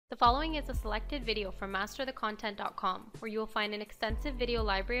The following is a selected video from masterthecontent.com, where you will find an extensive video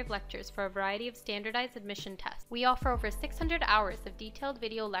library of lectures for a variety of standardized admission tests. We offer over 600 hours of detailed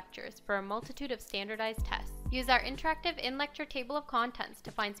video lectures for a multitude of standardized tests. Use our interactive in-lecture table of contents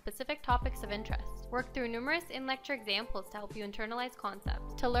to find specific topics of interest. Work through numerous in-lecture examples to help you internalize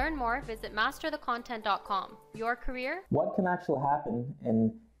concepts. To learn more, visit masterthecontent.com. Your career? What can actually happen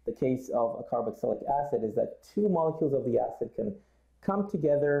in the case of a carboxylic acid is that two molecules of the acid can come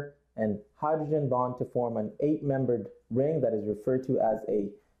together and hydrogen bond to form an 8-membered ring that is referred to as a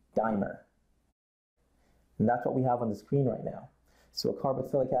dimer. And that's what we have on the screen right now. So a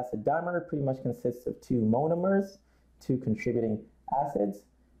carboxylic acid dimer pretty much consists of two monomers, two contributing acids,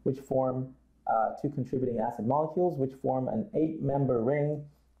 which form two contributing acid molecules, which form an 8-member ring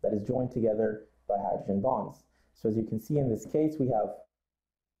that is joined together by hydrogen bonds. So as you can see in this case, we have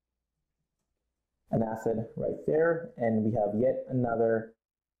an acid right there, and we have yet another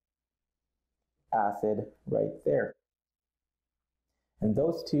acid right there. And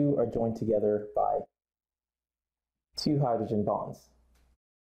those two are joined together by two hydrogen bonds.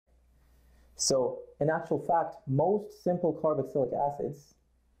 So in actual fact, most simple carboxylic acids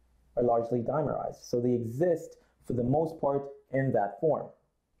are largely dimerized. So they exist for the most part in that form.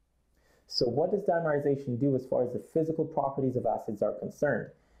 So what does dimerization do as far as the physical properties of acids are concerned?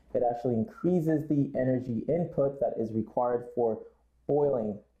 It actually increases the energy input that is required for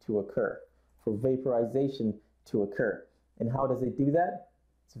boiling to occur, for vaporization to occur. And how does it do that?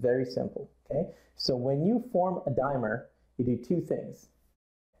 It's very simple, okay? So when you form a dimer, you do two things.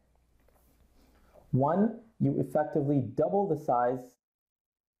 One, you effectively double the size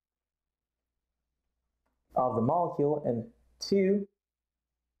of the molecule, and two,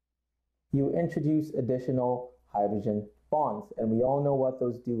 you introduce additional hydrogen bonds, and we all know what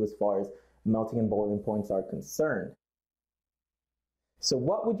those do as far as melting and boiling points are concerned. So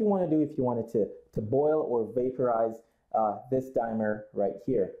what would you want to do if you wanted to boil or vaporize this dimer right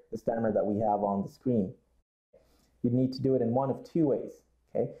here, this dimer that we have on the screen? You'd need to do it in one of two ways,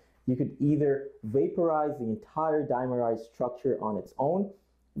 okay? You could either vaporize the entire dimerized structure on its own,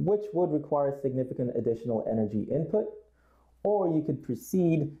 which would require significant additional energy input, or you could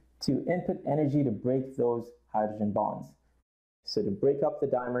proceed to input energy to break those hydrogen bonds. So to break up the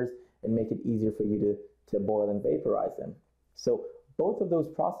dimers and make it easier for you to boil and vaporize them. So both of those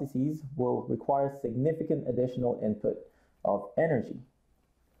processes will require significant additional input of energy.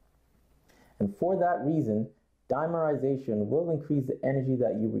 And for that reason, dimerization will increase the energy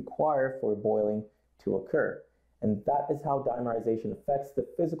that you require for boiling to occur. And that is how dimerization affects the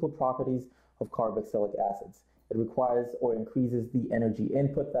physical properties of carboxylic acids. It requires or increases the energy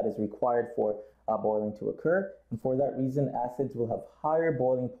input that is required for boiling to occur, and for that reason acids will have higher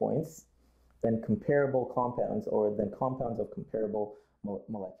boiling points than comparable compounds or than compounds of comparable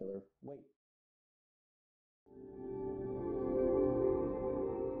molecular weight.